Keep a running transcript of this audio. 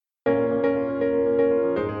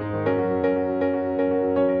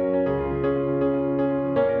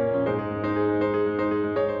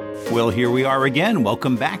Well, here we are again.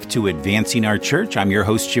 Welcome back to Advancing Our Church. I'm your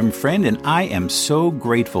host, Jim Friend, and I am so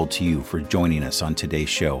grateful to you for joining us on today's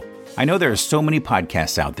show. I know there are so many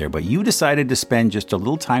podcasts out there, but you decided to spend just a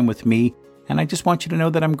little time with me, and I just want you to know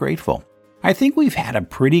that I'm grateful. I think we've had a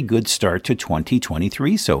pretty good start to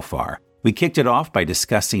 2023 so far. We kicked it off by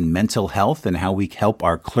discussing mental health and how we help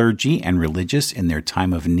our clergy and religious in their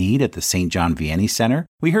time of need at the St. John Vianney Center.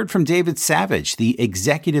 We heard from David Savage, the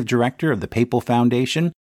executive director of the Papal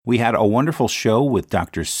Foundation. We had a wonderful show with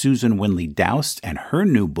Dr. Susan Winley Doust and her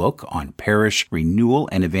new book on parish renewal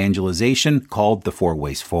and evangelization called The Four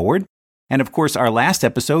Ways Forward. And of course, our last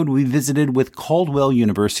episode, we visited with Caldwell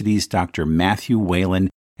University's Dr. Matthew Whalen,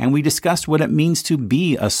 and we discussed what it means to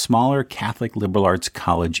be a smaller Catholic liberal arts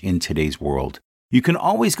college in today's world. You can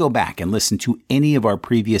always go back and listen to any of our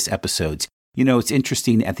previous episodes. You know, it's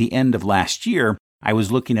interesting, at the end of last year, I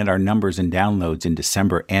was looking at our numbers and downloads in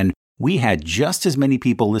December, and we had just as many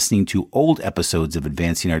people listening to old episodes of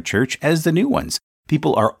Advancing Our Church as the new ones.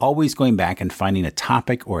 People are always going back and finding a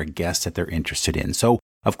topic or a guest that they're interested in. So,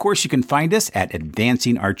 of course, you can find us at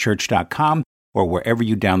advancingourchurch.com or wherever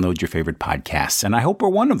you download your favorite podcasts, and I hope we're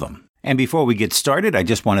one of them. And before we get started, I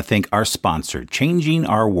just want to thank our sponsor, Changing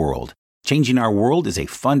Our World. Changing Our World is a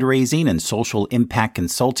fundraising and social impact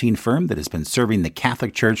consulting firm that has been serving the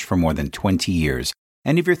Catholic Church for more than 20 years.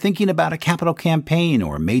 And if you're thinking about a capital campaign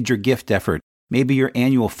or a major gift effort, maybe your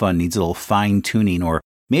annual fund needs a little fine-tuning, or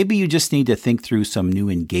maybe you just need to think through some new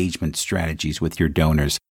engagement strategies with your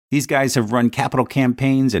donors. These guys have run capital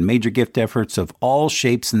campaigns and major gift efforts of all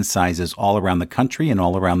shapes and sizes all around the country and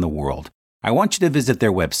all around the world. I want you to visit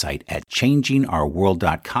their website at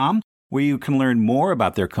changingourworld.com, where you can learn more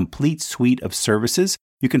about their complete suite of services.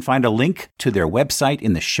 You can find a link to their website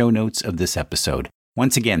in the show notes of this episode.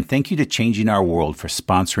 Once again, thank you to Changing Our World for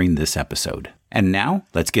sponsoring this episode. And now,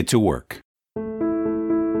 let's get to work.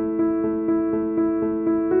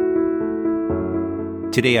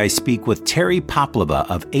 Today, I speak with Terry Poplava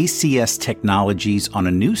of ACS Technologies on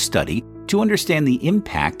a new study to understand the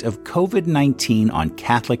impact of COVID-19 on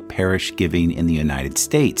Catholic parish giving in the United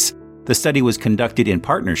States. The study was conducted in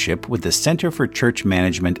partnership with the Center for Church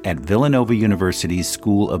Management at Villanova University's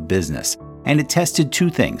School of Business, and it tested two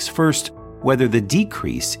things. First, whether the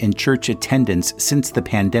decrease in church attendance since the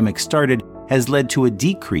pandemic started has led to a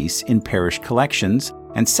decrease in parish collections,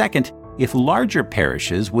 and second, if larger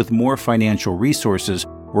parishes with more financial resources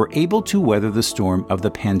were able to weather the storm of the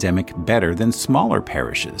pandemic better than smaller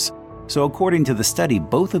parishes. So according to the study,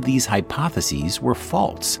 both of these hypotheses were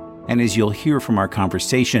false. And as you'll hear from our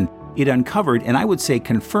conversation, it uncovered, and I would say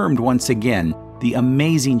confirmed once again, the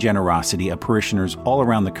amazing generosity of parishioners all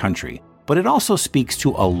around the country. But it also speaks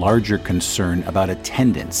to a larger concern about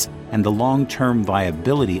attendance and the long-term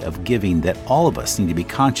viability of giving that all of us need to be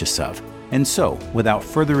conscious of. And so, without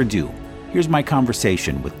further ado, here's my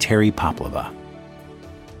conversation with Terry Poplava.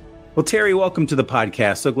 Well, Terry, welcome to the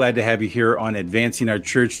podcast. So glad to have you here on Advancing Our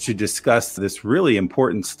Church to discuss this really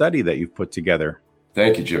important study that you've put together.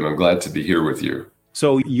 Thank you, Jim. I'm glad to be here with you.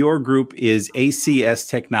 So your group is ACS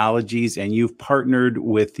Technologies, and you've partnered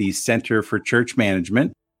with the Center for Church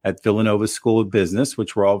Management at Villanova School of Business,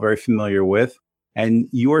 which we're all very familiar with. And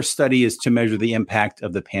your study is to measure the impact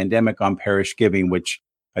of the pandemic on parish giving, which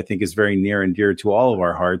I think is very near and dear to all of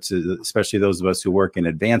our hearts, especially those of us who work in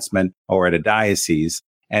advancement or at a diocese.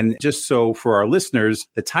 And just so for our listeners,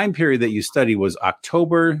 the time period that you studied was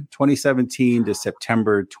October 2017 to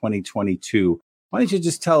September 2022. Why don't you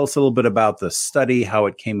just tell us a little bit about the study, how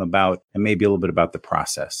it came about, and maybe a little bit about the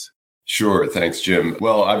process? Sure. Thanks, Jim.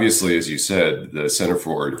 Well, obviously, as you said, the Center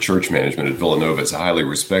for Church Management at Villanova is a highly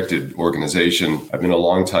respected organization. I've been a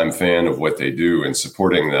longtime fan of what they do and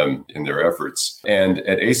supporting them in their efforts. And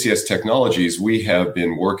at ACS Technologies, we have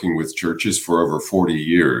been working with churches for over 40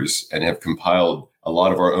 years and have compiled a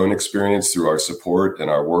lot of our own experience through our support and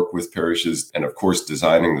our work with parishes and, of course,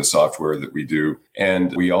 designing the software that we do.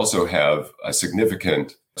 And we also have a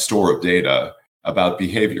significant store of data about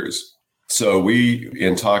behaviors. So we,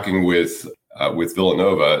 in talking with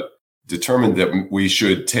Villanova, determined that we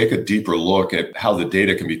should take a deeper look at how the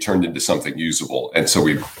data can be turned into something usable. And so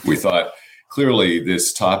we thought clearly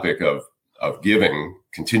this topic of giving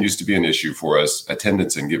continues to be an issue for us.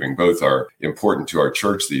 Attendance and giving both are important to our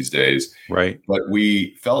church these days. Right. But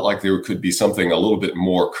we felt like there could be something a little bit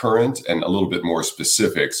more current and a little bit more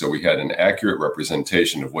specific. So we had an accurate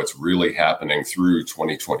representation of what's really happening through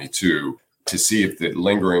 2022 to see if the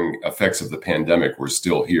lingering effects of the pandemic were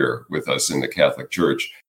still here with us in the Catholic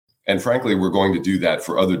Church. And frankly, we're going to do that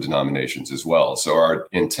for other denominations as well. So our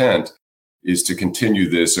intent is to continue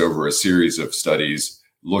this over a series of studies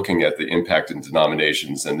looking at the impact in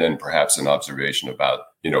denominations, and then perhaps an observation about,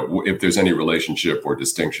 if there's any relationship or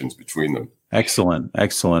distinctions between them. Excellent.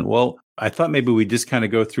 Excellent. Well, I thought maybe we just kind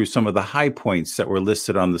of go through some of the high points that were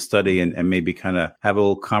listed on the study and maybe kind of have a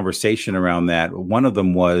little conversation around that. One of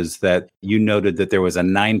them was that you noted that there was a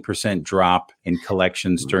 9% drop in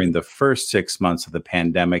collections during the first 6 months of the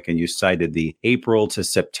pandemic. And you cited the April to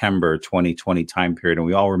September 2020 time period. And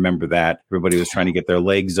we all remember that. Everybody was trying to get their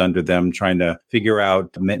legs under them, trying to figure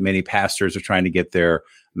out, many pastors are trying to get their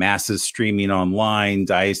masses streaming online.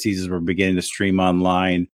 Dioceses were beginning to stream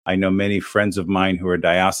online. I know many friends of mine who are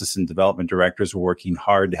diocesan development directors were working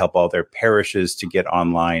hard to help all their parishes to get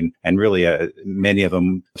online. And really, many of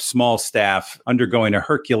them, small staff, undergoing a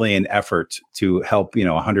Herculean effort to help,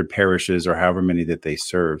 100 parishes or however many that they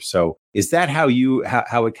serve. So is that how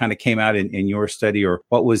it kind of came out in your study, or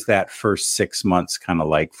what was that first 6 months kind of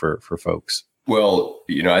like for folks? Well,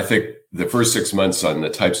 I think the first 6 months on the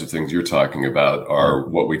types of things you're talking about are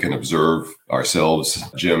what we can observe ourselves,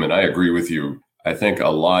 Jim. And I agree with you. I think a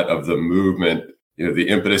lot of the movement, the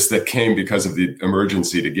impetus that came because of the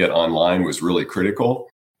emergency to get online was really critical.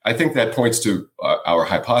 I think that points to our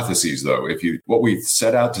hypotheses, though. What we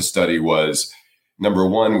set out to study was, number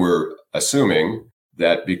one, we're assuming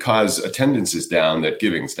that because attendance is down, that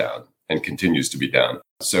giving's down and continues to be down.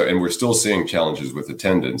 And we're still seeing challenges with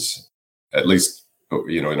attendance, at least,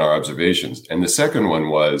 in our observations. And the second one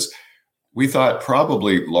was, we thought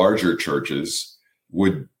probably larger churches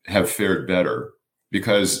would have fared better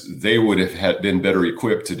because they would have been better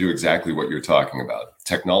equipped to do exactly what you're talking about: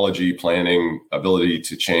 technology, planning, ability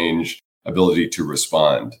to change, ability to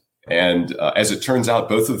respond. And as it turns out,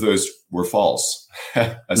 both of those were false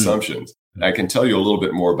assumptions. I can tell you a little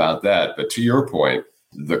bit more about that. But to your point,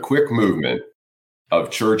 the quick movement of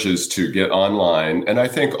churches to get online, and I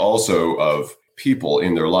think also of people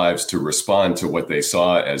in their lives to respond to what they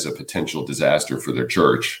saw as a potential disaster for their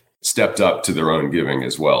church, stepped up to their own giving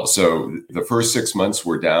as well. So the first 6 months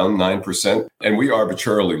were down 9%, and we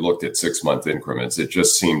arbitrarily looked at 6-month increments. It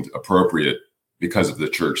just seemed appropriate because of the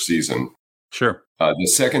church season. Sure. The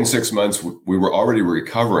second 6 months, we were already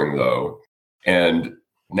recovering, though, and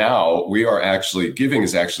now giving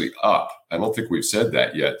is actually up. I don't think we've said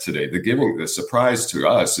that yet today. The surprise to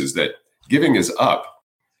us is that giving is up.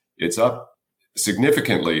 It's up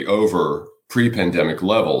significantly over pre-pandemic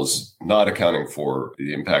levels, not accounting for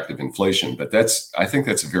the impact of inflation. But I think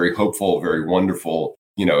that's a very hopeful, very wonderful,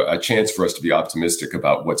 a chance for us to be optimistic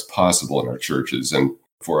about what's possible in our churches and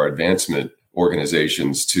for our advancement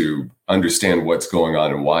organizations to understand what's going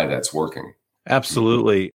on and why that's working.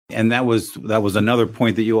 Absolutely. And that was another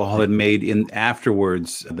point that you all had made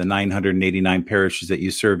afterwards. The 989 parishes that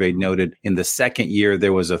you surveyed noted in the second year,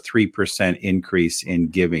 there was a 3% increase in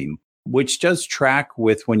giving, which does track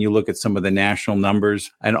with when you look at some of the national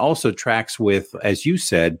numbers, and also tracks with, as you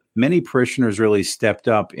said, many parishioners really stepped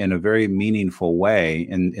up in a very meaningful way,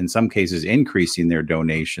 and in some cases increasing their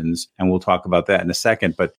donations. And we'll talk about that in a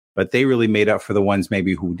second. But they really made up for the ones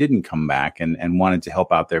maybe who didn't come back and wanted to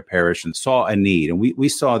help out their parish and saw a need. And we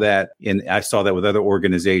saw that I saw that with other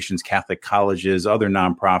organizations, Catholic colleges, other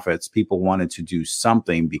nonprofits. People wanted to do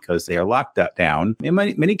something because they are locked down. In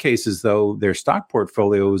many cases, though, their stock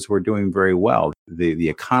portfolios were doing very well. The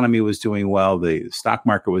economy was doing well. The stock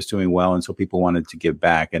market was doing well. And so people wanted to give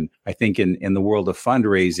back. And I think in the world of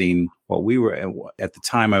fundraising, what we were at the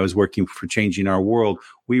time I was working for Changing Our World,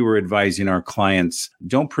 we were advising our clients,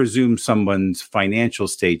 don't presume someone's financial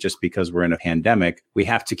state just because we're in a pandemic. We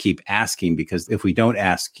have to keep asking, because if we don't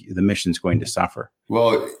ask, the mission's going to suffer.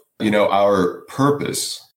 Well, our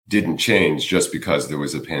purpose didn't change just because there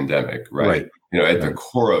was a pandemic, right? At the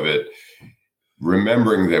core of it,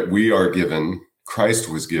 remembering that we are given, Christ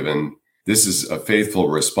was given, this is a faithful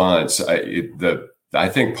response. I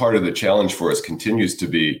think part of the challenge for us continues to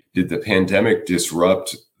be, did the pandemic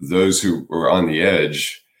disrupt those who were on the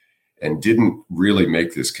edge and didn't really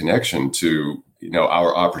make this connection to,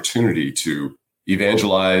 our opportunity to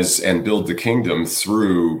evangelize and build the kingdom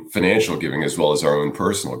through financial giving as well as our own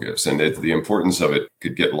personal gifts? And the importance of it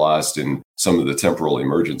could get lost in some of the temporal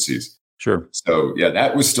emergencies. Sure. So,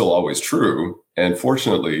 that was still always true. And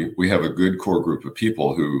fortunately, we have a good core group of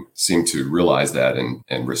people who seem to realize that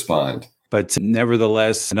and respond. But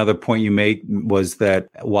nevertheless, another point you made was that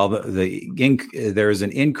while there is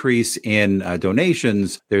an increase in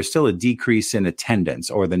donations, there's still a decrease in attendance,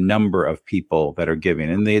 or the number of people that are giving.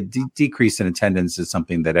 And the decrease in attendance is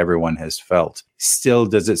something that everyone has felt. Still,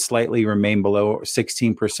 does it slightly remain below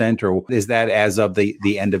 16%, or is that as of the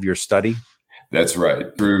end of your study? That's right.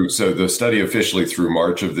 So the study officially through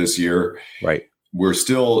March of this year, right? We're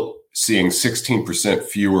still seeing 16%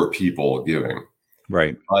 fewer people giving.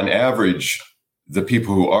 Right. On average, the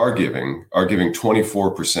people who are giving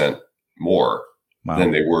 24% more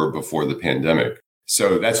than they were before the pandemic.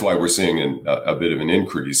 So that's why we're seeing a bit of an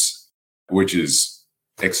increase, which is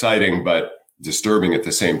exciting but disturbing at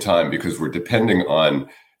the same time, because we're depending on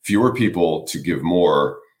fewer people to give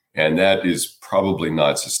more. And that is probably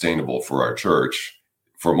not sustainable for our church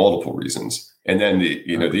for multiple reasons. And then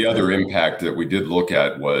the other impact that we did look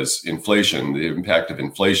at was inflation. The impact of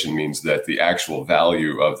inflation means that the actual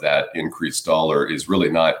value of that increased dollar is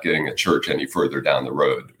really not getting a church any further down the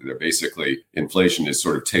road. They're basically, inflation is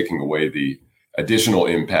sort of taking away the additional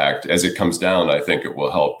impact. As it comes down, I think it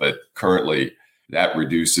will help. But currently, that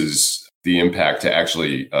reduces the impact to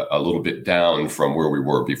actually a little bit down from where we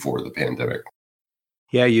were before the pandemic.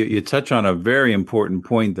 Yeah, you touch on a very important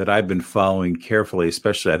point that I've been following carefully,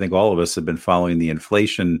 especially I think all of us have been following the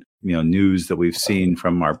inflation, news that we've seen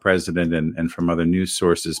from our president and from other news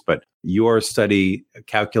sources. But your study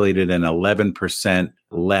calculated an 11%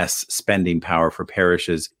 less spending power for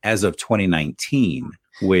parishes as of 2019,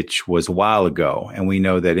 which was a while ago. And we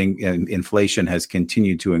know that inflation has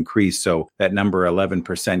continued to increase. So that number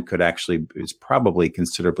 11% is probably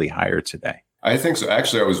considerably higher today. I think so.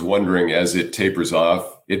 Actually, I was wondering, as it tapers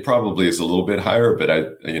off, it probably is a little bit higher, but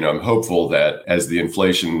I'm hopeful that as the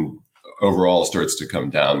inflation overall starts to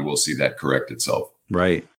come down, we'll see that correct itself.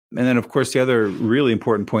 Right. And then, of course, the other really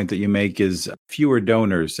important point that you make is fewer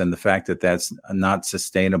donors and the fact that that's not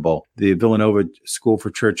sustainable. The Villanova School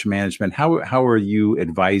for Church Management, how are you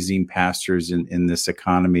advising pastors in this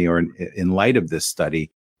economy or in light of this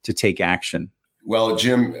study to take action? Well,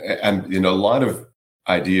 Jim, a lot of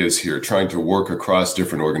ideas here, trying to work across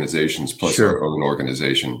different organizations plus our own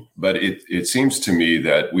organization. But it seems to me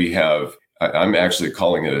that we have, I'm actually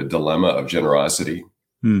calling it a dilemma of generosity,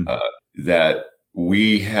 that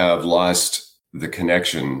we have lost the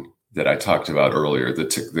connection that I talked about earlier,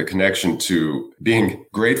 the connection to being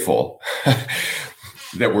grateful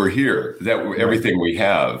that we're here, that everything we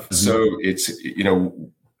have. Mm-hmm. So it's,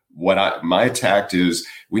 my tact is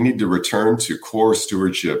we need to return to core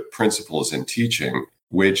stewardship principles and teaching,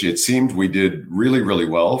 which it seemed we did really, really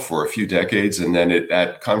well for a few decades. And then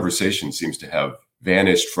that conversation seems to have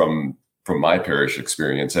vanished from my parish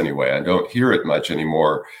experience anyway. I don't hear it much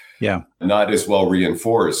anymore. Yeah. Not as well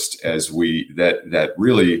reinforced as that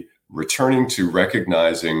really returning to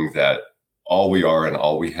recognizing that all we are and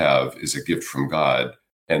all we have is a gift from God,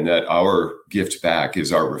 and that our gift back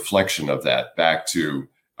is our reflection of that back to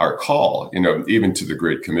our call, even to the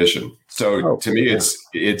Great Commission. So to me,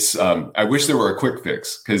 it's I wish there were a quick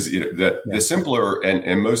fix, because the simpler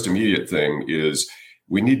and most immediate thing is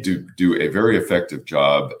we need to do a very effective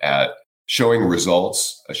job at showing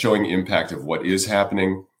results, showing impact of what is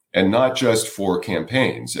happening, and not just for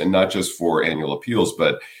campaigns and not just for annual appeals,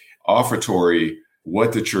 but offertory,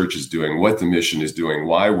 what the church is doing, what the mission is doing,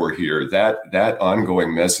 why we're here. That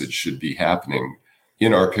ongoing message should be happening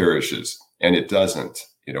in our parishes, and it doesn't.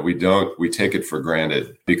 We take it for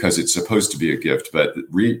granted because it's supposed to be a gift, but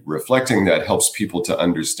reflecting that helps people to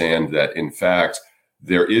understand that, in fact,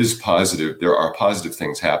 there are positive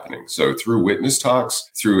things happening. So through witness talks,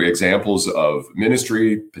 through examples of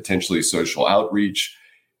ministry, potentially social outreach,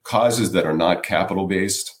 causes that are not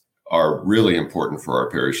capital-based are really important for our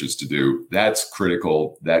parishes to do. That's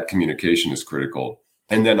critical. That communication is critical.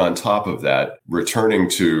 And then on top of that, returning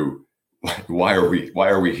to why are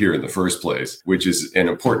we here in the first place, which is an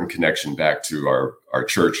important connection back to our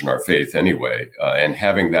church and our faith anyway, and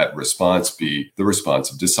having that response be the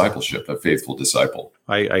response of discipleship, a faithful disciple.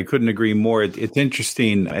 I couldn't agree more. It's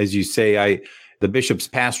interesting, as you say, the Bishop's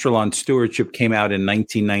Pastoral on Stewardship came out in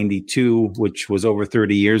 1992, which was over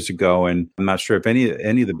 30 years ago. And I'm not sure if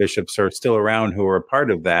any of the bishops are still around who are a part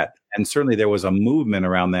of that. And certainly there was a movement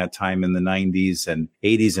around that time in the 90s and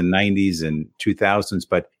 80s and 90s and 2000s,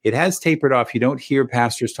 but it has tapered off. You don't hear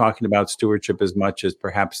pastors talking about stewardship as much as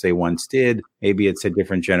perhaps they once did. Maybe it's a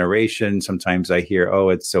different generation. Sometimes I hear,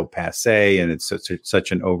 it's so passé and it's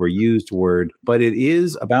such an overused word, but it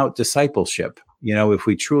is about discipleship. If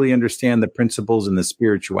we truly understand the principles and the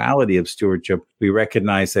spirituality of stewardship, we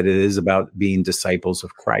recognize that it is about being disciples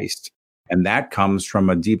of Christ. And that comes from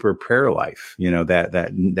a deeper prayer life,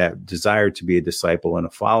 that desire to be a disciple and a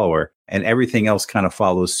follower. And everything else kind of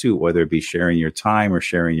follows suit, whether it be sharing your time or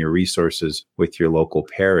sharing your resources with your local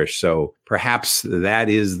parish. So perhaps that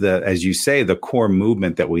is as you say, the core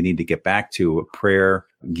movement that we need to get back to: prayer,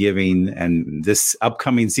 giving. And this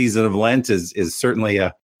upcoming season of Lent is certainly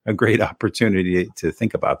a great opportunity to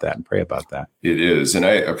think about that and pray about that. It is. And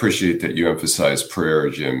I appreciate that you emphasize prayer,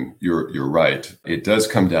 Jim. You're right. It does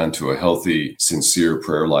come down to a healthy, sincere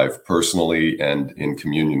prayer life personally and in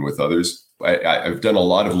communion with others. I've done a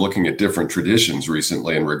lot of looking at different traditions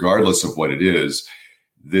recently, and regardless of what it is,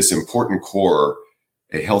 this important core,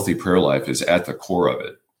 a healthy prayer life, is at the core of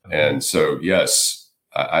it. And so, yes,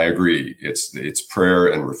 I agree. It's prayer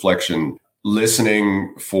and reflection,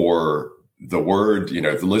 listening for the word, the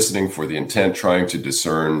listening for the intent, trying to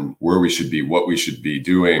discern where we should be, what we should be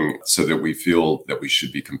doing so that we feel that we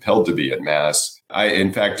should be compelled to be at Mass.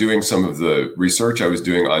 In fact, doing some of the research I was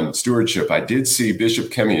doing on stewardship, I did see Bishop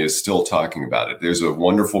Kemi is still talking about it. There's a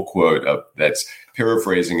wonderful quote that's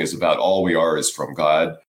paraphrasing is about all we are is from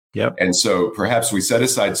God. Yep. And so perhaps we set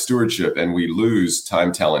aside stewardship and we lose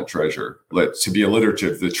time, talent, treasure. To be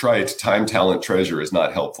alliterative, the trite time, talent, treasure is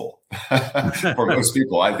not helpful for most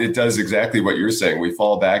people. It does exactly what you're saying. We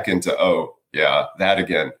fall back into, oh, yeah, that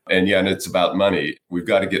again. And it's about money. We've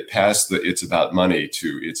got to get past the it's about money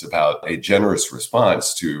to it's about a generous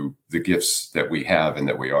response to the gifts that we have and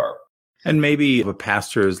that we are. And maybe if a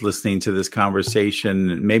pastor is listening to this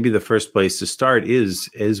conversation, maybe the first place to start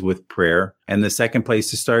is with prayer. And the second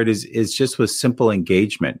place to start is just with simple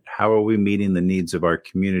engagement. How are we meeting the needs of our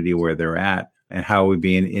community where they're at? And how are we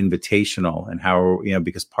being invitational? And how,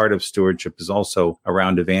 because part of stewardship is also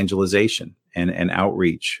around evangelization and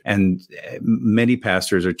outreach. And many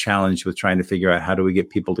pastors are challenged with trying to figure out how do we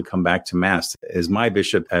get people to come back to Mass. As my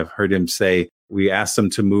bishop, I've heard him say, we ask them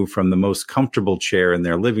to move from the most comfortable chair in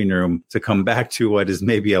their living room to come back to what is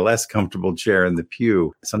maybe a less comfortable chair in the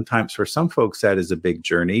pew. Sometimes for some folks, that is a big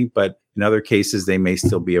journey, but in other cases, they may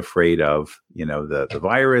still be afraid of, the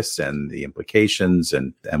virus and the implications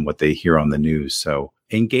and what they hear on the news. So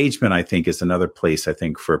engagement, I think, is another place,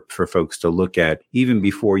 for folks to look at even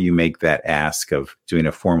before you make that ask of doing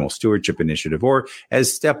a formal stewardship initiative or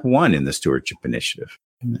as step one in the stewardship initiative.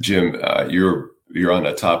 Jim, you're on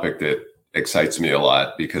a topic that excites me a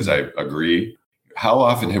lot because I agree. How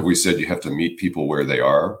often have we said you have to meet people where they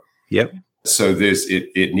are? Yep. So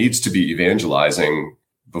it needs to be evangelizing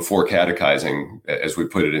before catechizing, as we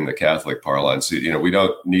put it in the Catholic parlance. We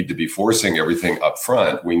don't need to be forcing everything up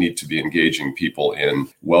front. We need to be engaging people in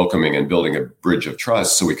welcoming and building a bridge of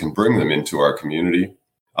trust so we can bring them into our community.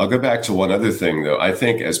 I'll go back to one other thing, though. I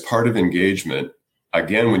think as part of engagement,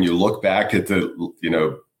 again, when you look back at the,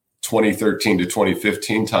 2013 to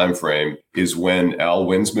 2015 timeframe is when Al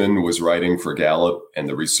Winsman was writing for Gallup, and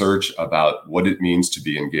the research about what it means to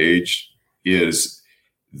be engaged is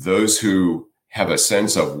those who have a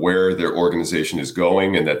sense of where their organization is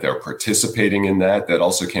going and that they're participating in that. That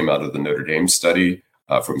also came out of the Notre Dame study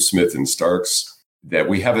from Smith and Starks, that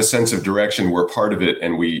we have a sense of direction, we're part of it,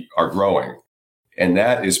 and we are growing. And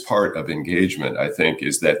that is part of engagement, I think,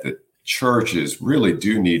 is that the churches really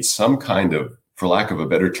do need some kind of, for lack of a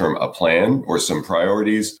better term, a plan or some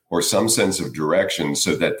priorities or some sense of direction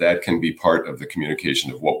so that can be part of the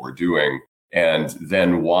communication of what we're doing. And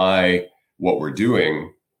then why what we're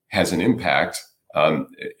doing has an impact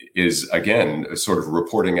is, again, sort of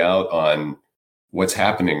reporting out on what's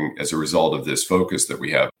happening as a result of this focus that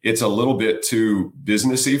we have. It's a little bit too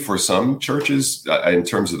businessy for some churches in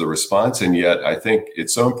terms of the response. And yet I think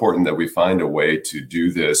it's so important that we find a way to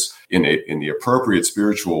do this in the appropriate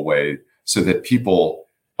spiritual way so that people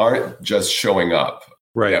aren't just showing up,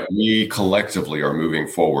 right? That we collectively are moving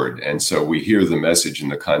forward. And so we hear the message in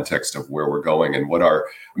the context of where we're going and what our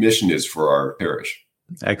mission is for our parish.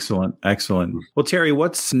 Excellent. Well, Terry,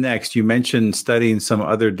 what's next? You mentioned studying some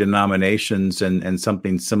other denominations and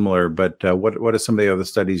something similar, but what are some of the other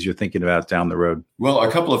studies you're thinking about down the road? Well,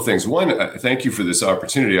 a couple of things. One, thank you for this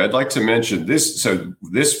opportunity. I'd like to mention this. So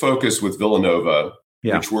this focus with Villanova,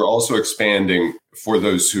 which we're also expanding for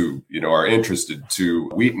those who are interested, to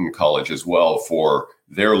Wheaton College as well for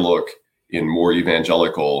their look in more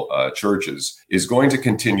evangelical churches, is going to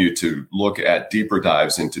continue to look at deeper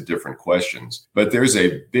dives into different questions. But there's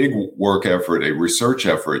a big work effort, a research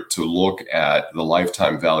effort to look at the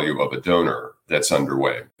lifetime value of a donor that's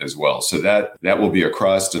underway as well. So that will be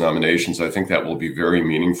across denominations. I think that will be very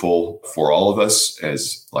meaningful for all of us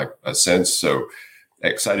as like a sense. So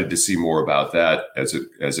excited to see more about that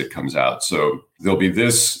as it comes out. So there'll be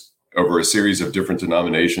this over a series of different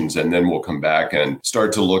denominations, and then we'll come back and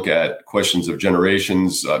start to look at questions of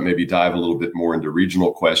generations, maybe dive a little bit more into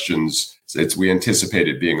regional questions. We anticipate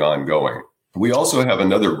it being ongoing. We also have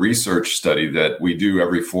another research study that we do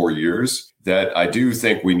every 4 years that I do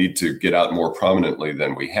think we need to get out more prominently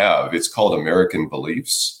than we have. It's called American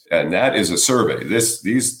Beliefs, and that is a survey.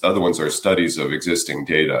 These other ones are studies of existing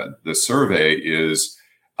data. The survey is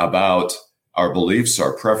about our beliefs,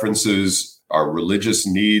 our preferences, our religious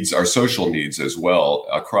needs, our social needs as well,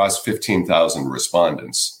 across 15,000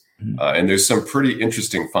 respondents. And there's some pretty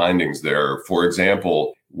interesting findings there. For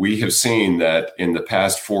example, we have seen that in the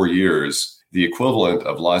past 4 years, the equivalent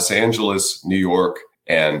of Los Angeles, New York,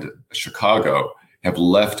 and Chicago have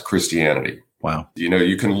left Christianity. Wow.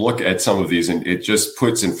 You can look at some of these and it just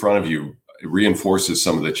puts in front of you, it reinforces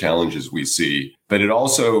some of the challenges we see, but it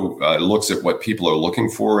also looks at what people are looking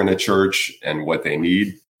for in a church and what they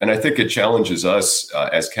need. And I think it challenges us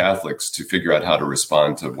as Catholics to figure out how to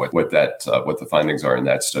respond to what the findings are in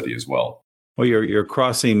that study as well. Well, you're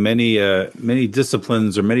crossing many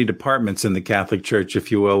disciplines or many departments in the Catholic Church,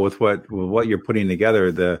 if you will, with what you're putting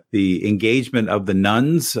together. The engagement of the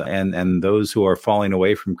nuns and those who are falling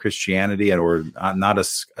away from Christianity or not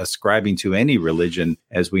ascribing to any religion,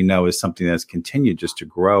 as we know, is something that's continued just to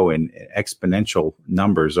grow in exponential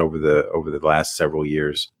numbers over the last several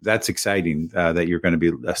years. That's exciting that you're going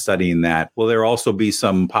to be studying that. Will there also be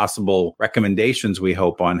some possible recommendations, we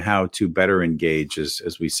hope, on how to better engage,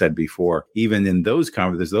 as we said before? Even in those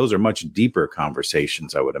conversations, those are much deeper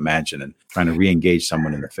conversations, I would imagine, and trying to re-engage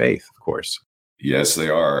someone in the faith, of course. Yes, they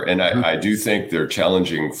are. And I do think they're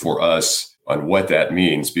challenging for us on what that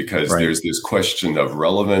means, because there's this question of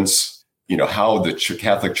relevance, how the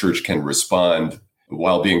Catholic Church can respond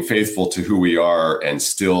while being faithful to who we are and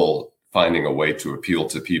still finding a way to appeal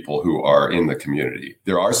to people who are in the community.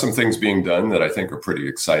 There are some things being done that I think are pretty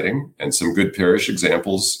exciting and some good parish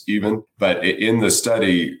examples even. But in the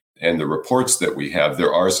study and the reports that we have,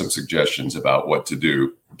 there are some suggestions about what to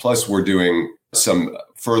do. Plus, we're doing some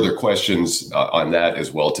further questions on that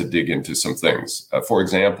as well to dig into some things. For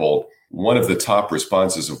example, one of the top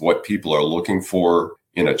responses of what people are looking for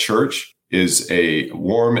in a church is a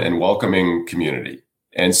warm and welcoming community.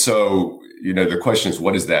 And so, the question is,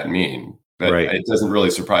 what does that mean? But it doesn't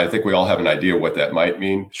really surprise. I think we all have an idea what that might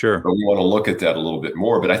mean. Sure. But we want to look at that a little bit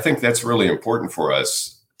more. But I think that's really important for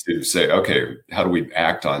us to say, okay, how do we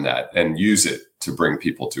act on that and use it to bring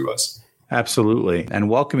people to us? Absolutely. And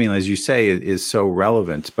welcoming, as you say, is so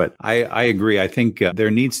relevant. But I agree. I think there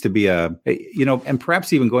needs to be and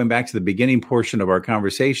perhaps even going back to the beginning portion of our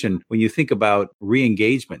conversation, when you think about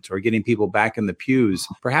re-engagement or getting people back in the pews,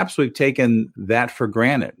 perhaps we've taken that for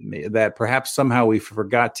granted, that perhaps somehow we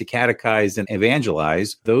forgot to catechize and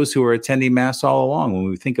evangelize those who are attending Mass all along. When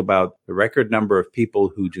we think about the record number of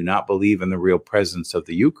people who do not believe in the real presence of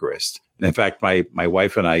the Eucharist. In fact, my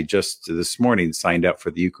wife and I just this morning signed up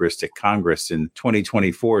for the Eucharistic Congress in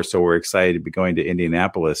 2024. So we're excited to be going to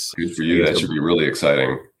Indianapolis. Good for you. That should be really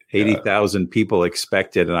exciting. 80,000 people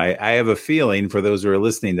expected. And I have a feeling, for those who are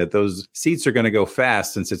listening, that those seats are going to go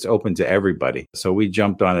fast since it's open to everybody. So we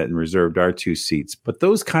jumped on it and reserved our 2 seats. But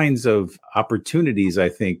those kinds of opportunities, I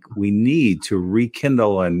think we need to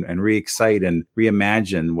rekindle and re-excite and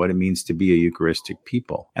reimagine what it means to be a Eucharistic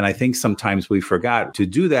people. And I think sometimes we forgot to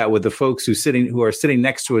do that with the folks who are sitting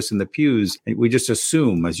next to us in the pews. We just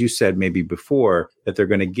assume, as you said maybe before, that they're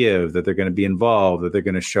going to give, that they're going to be involved, that they're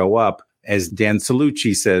going to show up. As Dan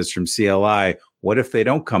Salucci says from CLI, what if they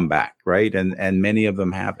don't come back, right? And many of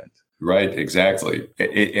them haven't. Right, exactly.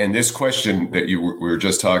 And this question that we were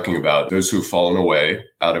just talking about, those who've fallen away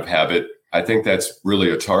out of habit, I think that's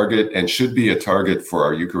really a target and should be a target for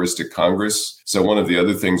our Eucharistic Congress. So one of the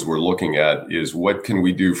other things we're looking at is what can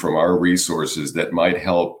we do from our resources that might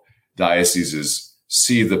help dioceses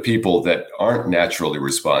see the people that aren't naturally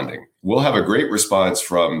responding. We'll have a great response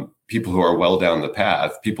from people who are well down the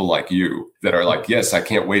path, people like you that are like, yes, I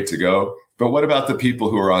can't wait to go. But what about the people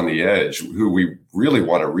who are on the edge, who we really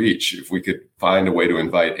want to reach? If we could find a way to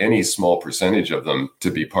invite any small percentage of them to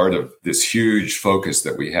be part of this huge focus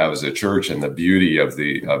that we have as a church and the beauty of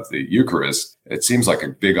the Eucharist, it seems like a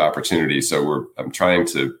big opportunity. So I'm trying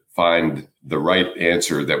to find the right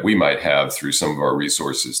answer that we might have through some of our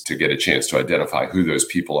resources to get a chance to identify who those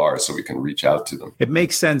people are so we can reach out to them. It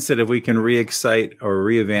makes sense that if we can re-excite or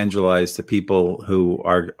re-evangelize the people who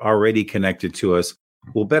are already connected to us,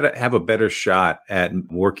 we'll have a better shot at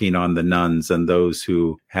working on the nuns and those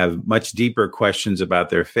who have much deeper questions about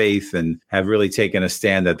their faith and have really taken a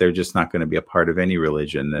stand that they're just not going to be a part of any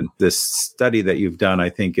religion. And this study that you've done, I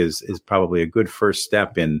think, is probably a good first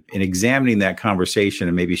step in examining that conversation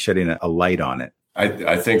and maybe shedding a light on it.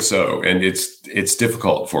 I think so. And it's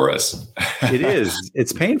difficult for us. It is.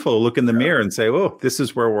 It's painful to look in the mirror and say, oh, this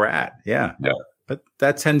is where we're at. Yeah. But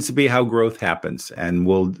that tends to be how growth happens, and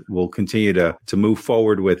we'll continue to move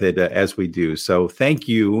forward with it as we do. So thank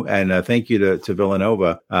you, and thank you to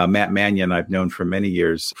Villanova. Matt Mannion, I've known for many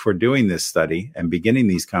years, for doing this study and beginning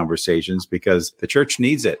these conversations, because the church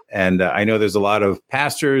needs it. And I know there's a lot of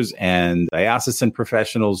pastors and diocesan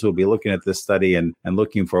professionals who will be looking at this study and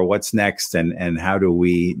looking for what's next and how do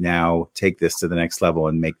we now take this to the next level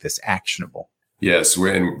and make this actionable. Yes,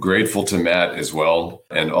 we're grateful to Matt as well,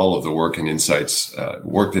 and all of the work and insights,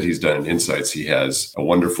 work that he's done in Insights. He has a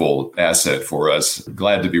wonderful asset for us.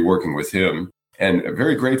 Glad to be working with him, and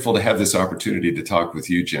very grateful to have this opportunity to talk with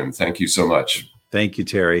you, Jim. Thank you so much. Thank you,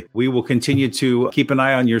 Terry. We will continue to keep an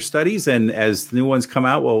eye on your studies, and as new ones come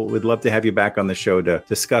out, we'd love to have you back on the show to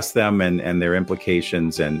discuss them and their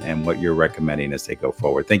implications and what you're recommending as they go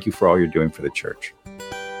forward. Thank you for all you're doing for the church.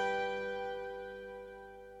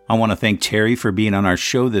 I want to thank Terry for being on our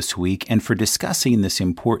show this week and for discussing this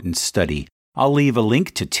important study. I'll leave a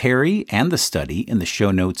link to Terry and the study in the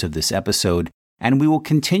show notes of this episode, and we will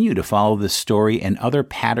continue to follow this story and other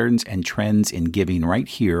patterns and trends in giving right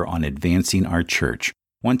here on Advancing Our Church.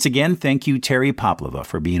 Once again, thank you, Terry Poplava,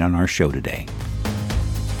 for being on our show today.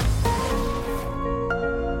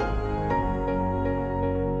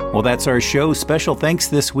 Well, that's our show. Special thanks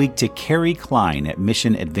this week to Carrie Klein at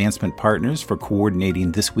Mission Advancement Partners for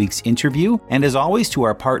coordinating this week's interview. And as always, to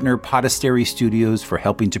our partner, Podastery Studios, for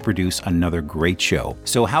helping to produce another great show.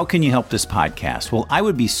 So how can you help this podcast? Well, I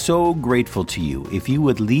would be so grateful to you if you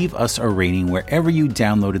would leave us a rating wherever you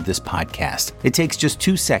downloaded this podcast. It takes just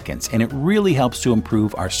 2 seconds, and it really helps to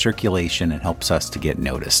improve our circulation and helps us to get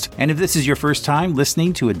noticed. And if this is your first time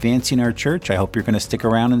listening to Advancing Our Church, I hope you're going to stick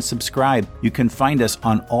around and subscribe. You can find us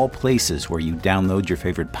on all places where you download your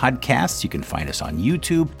favorite podcasts. You can find us on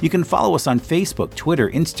YouTube. You can follow us on Facebook, Twitter,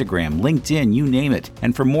 Instagram, LinkedIn, you name it.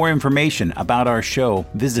 And for more information about our show,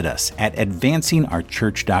 visit us at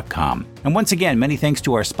advancingourchurch.com. And once again, many thanks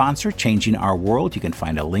to our sponsor, Changing Our World. You can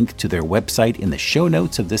find a link to their website in the show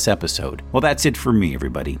notes of this episode. Well, that's it for me,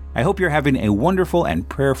 everybody. I hope you're having a wonderful and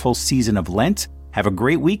prayerful season of Lent. Have a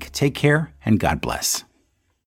great week, take care, and God bless.